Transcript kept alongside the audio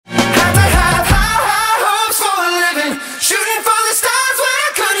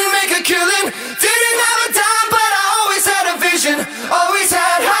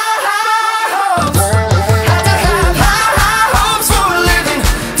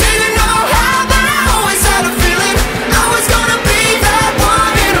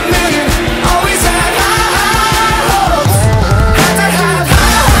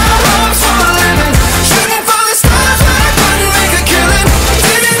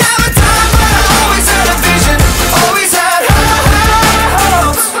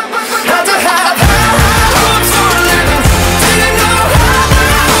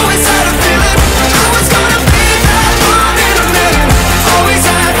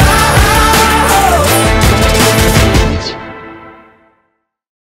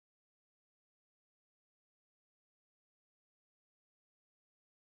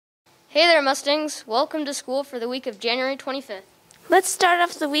Hey there, Mustangs. Welcome to school for the week of January 25th. Let's start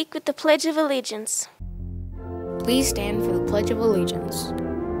off the week with the Pledge of Allegiance. Please stand for the Pledge of Allegiance.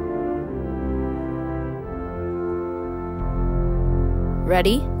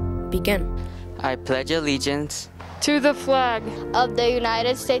 Ready? Begin. I pledge allegiance to the flag of the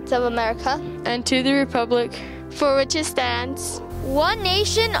United States of America and to the republic for which it stands, one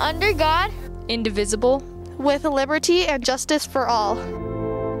nation under God, indivisible, with liberty and justice for all.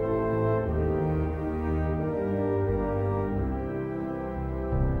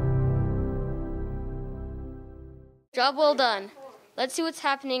 Job well done. Let's see what's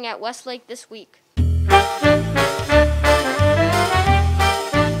happening at Westlake this week.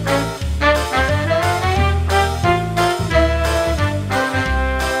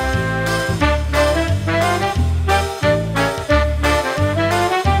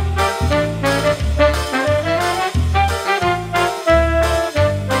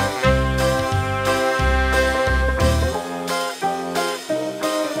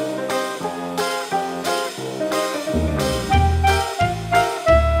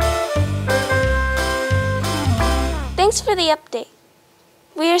 Thanks for the update.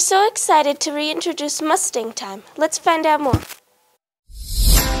 We are so excited to reintroduce Mustang Time. Let's find out more.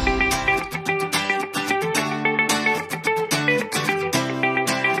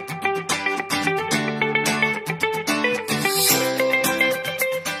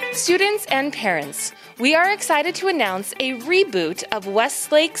 Students and parents, we are excited to announce a reboot of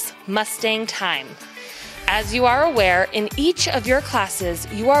Westlake's Mustang Time. As you are aware, in each of your classes,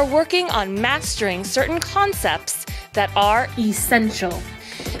 you are working on mastering certain concepts that are essential.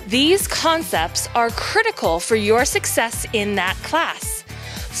 These concepts are critical for your success in that class,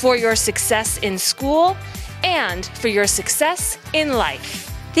 for your success in school, and for your success in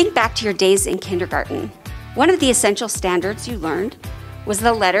life. Think back to your days in kindergarten. One of the essential standards you learned was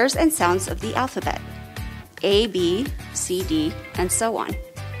the letters and sounds of the alphabet. A, B, C, D, and so on.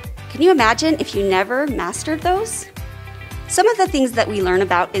 Can you imagine if you never mastered those? Some of the things that we learn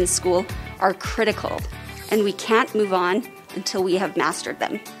about in school are critical, and we can't move on until we have mastered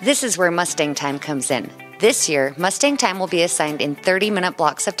them. This is where Mustang Time comes in. This year, Mustang Time will be assigned in 30-minute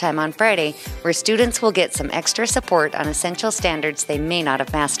blocks of time on Friday, where students will get some extra support on essential standards they may not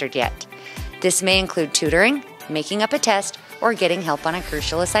have mastered yet. This may include tutoring, making up a test, or getting help on a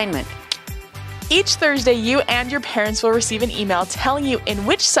crucial assignment. Each Thursday, you and your parents will receive an email telling you in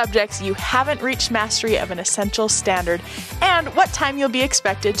which subjects you haven't reached mastery of an essential standard and what time you'll be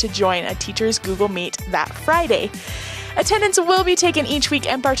expected to join a teacher's Google Meet that Friday. Attendance will be taken each week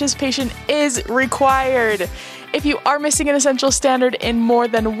and participation is required. If you are missing an essential standard in more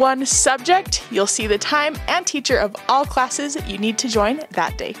than one subject, you'll see the time and teacher of all classes you need to join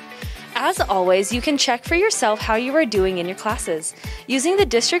that day. As always, you can check for yourself how you are doing in your classes. Using the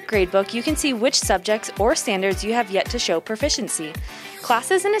district gradebook, you can see which subjects or standards you have yet to show proficiency.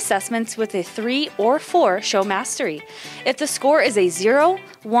 Classes and assessments with a 3 or 4 show mastery. If the score is a 0,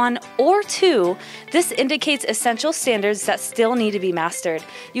 1, or 2, this indicates essential standards that still need to be mastered.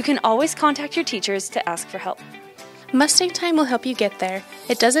 You can always contact your teachers to ask for help. Mustang Time will help you get there.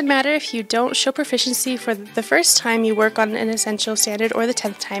 It doesn't matter if you don't show proficiency for the first time you work on an essential standard or the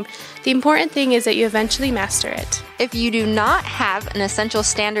 10th time. The important thing is that you eventually master it. If you do not have an essential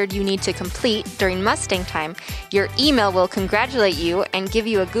standard you need to complete during Mustang Time, your email will congratulate you and give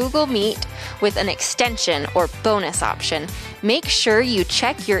you a Google Meet with an extension or bonus option. Make sure you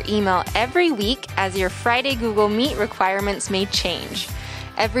check your email every week as your Friday Google Meet requirements may change.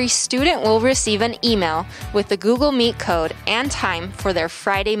 Every student will receive an email with the Google Meet code and time for their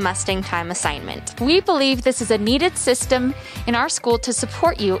Friday Mustang Time assignment. We believe this is a needed system in our school to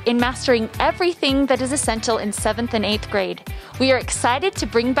support you in mastering everything that is essential in 7th and 8th grade. We are excited to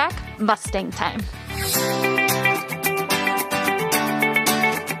bring back Mustang Time.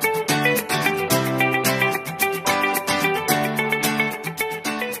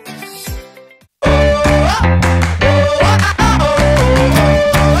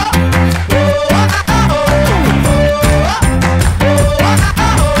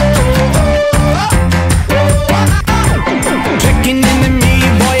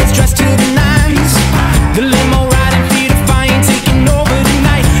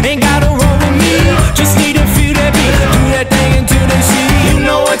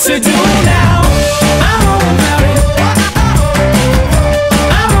 To do now, I'm all about it.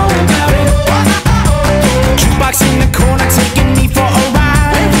 I'm all about it. Jukebox in the corner taking me for a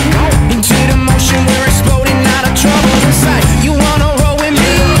ride. Into the motion, we're exploding out of trouble inside. You wanna roll with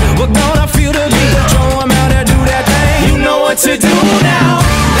me? We're gonna feel the beat. Show 'em how to do that thing. You know what to do now.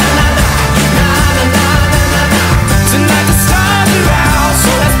 Na na na na na na na na. Tonight the stars are out,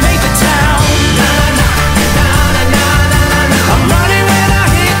 so let's make the time.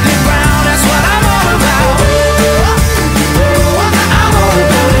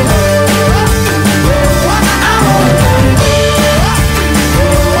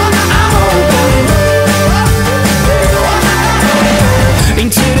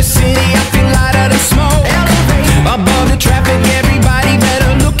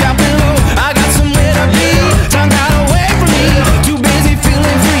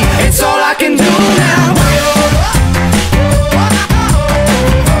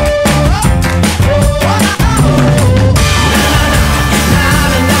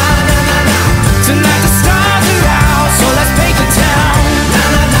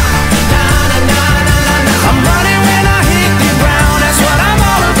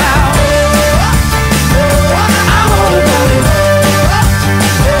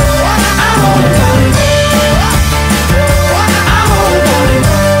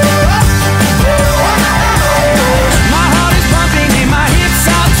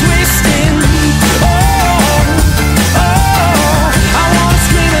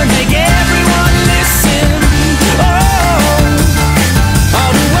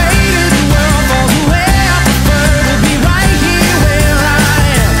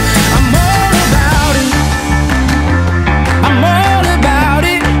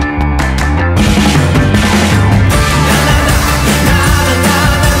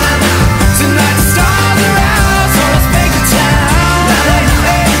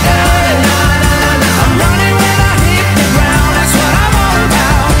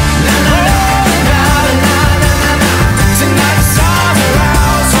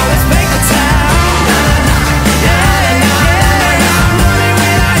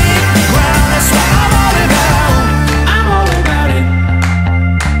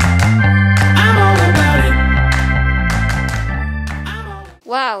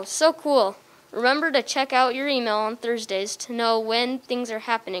 so cool. Remember to check out your email on Thursdays to know when things are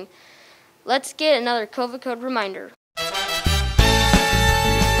happening. Let's get another COVID code reminder.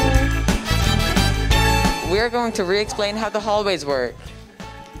 We are going to re-explain how the hallways work.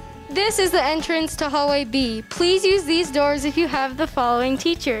 This is the entrance to hallway B. Please use these doors if you have the following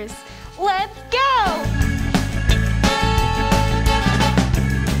teachers. Let's go!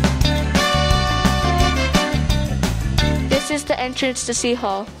 This is the entrance to C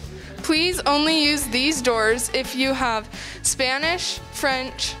Hall. Please only use these doors if you have Spanish,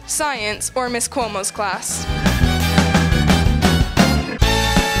 French, Science, or Miss Cuomo's class.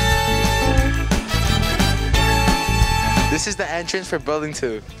 This is the entrance for Building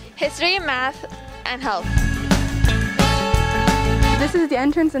 2. History, Math, and Health. This is the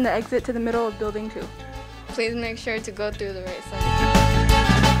entrance and the exit to the middle of Building 2. Please make sure to go through the right side.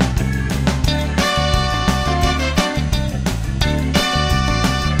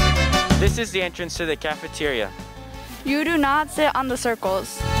 This is the entrance to the cafeteria. You do not sit on the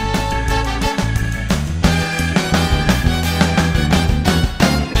circles.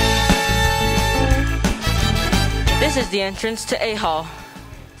 This is the entrance to A Hall.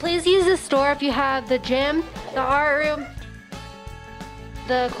 Please use this door if you have the gym, the art room,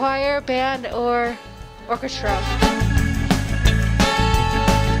 the choir, band, or orchestra.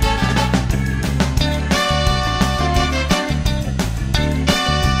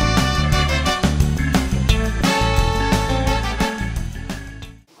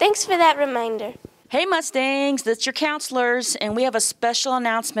 Thanks for that reminder. Hey Mustangs, that's your counselors, and we have a special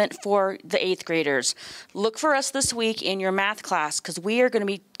announcement for the 8th graders. Look for us this week in your math class because we are going to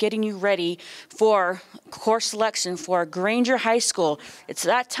be getting you ready for course selection for Granger High School. It's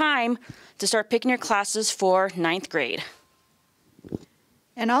that time to start picking your classes for 9th grade.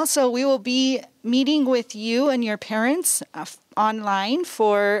 And also, we will be meeting with you and your parents online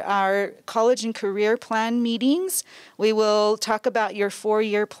for our college and career plan meetings. We will talk about your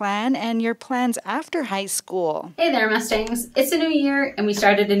 4-year plan and your plans after high school. Hey there, Mustangs. It's a new year and we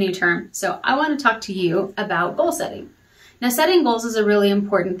started a new term, so I want to talk to you about goal setting. Now, setting goals is a really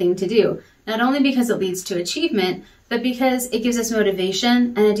important thing to do, not only because it leads to achievement, but because it gives us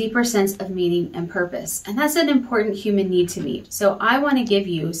motivation and a deeper sense of meaning and purpose. And that's an important human need to meet. So I want to give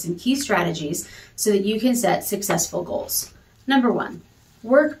you some key strategies so that you can set successful goals. Number 1,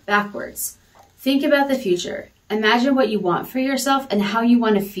 work backwards. Think about the future. Imagine what you want for yourself and how you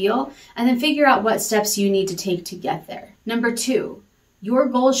want to feel, and then figure out what steps you need to take to get there. Number 2, your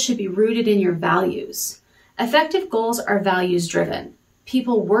goals should be rooted in your values. Effective goals are values driven.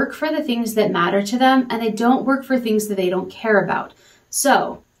 People work for the things that matter to them, and they don't work for things that they don't care about.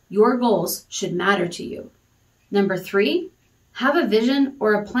 So, your goals should matter to you. Number 3, have a vision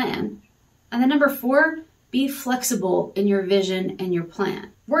or a plan. And then number 4, be flexible in your vision and your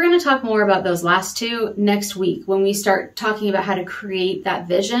plan. We're going to talk more about those last two next week when we start talking about how to create that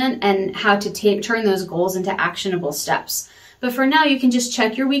vision and how to turn those goals into actionable steps. But for now, you can just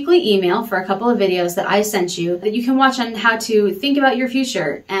check your weekly email for a couple of videos that I sent you that you can watch on how to think about your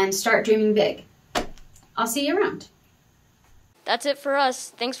future and start dreaming big. I'll see you around. That's it for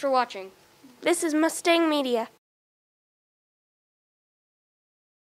us. Thanks for watching. This is Mustang Media.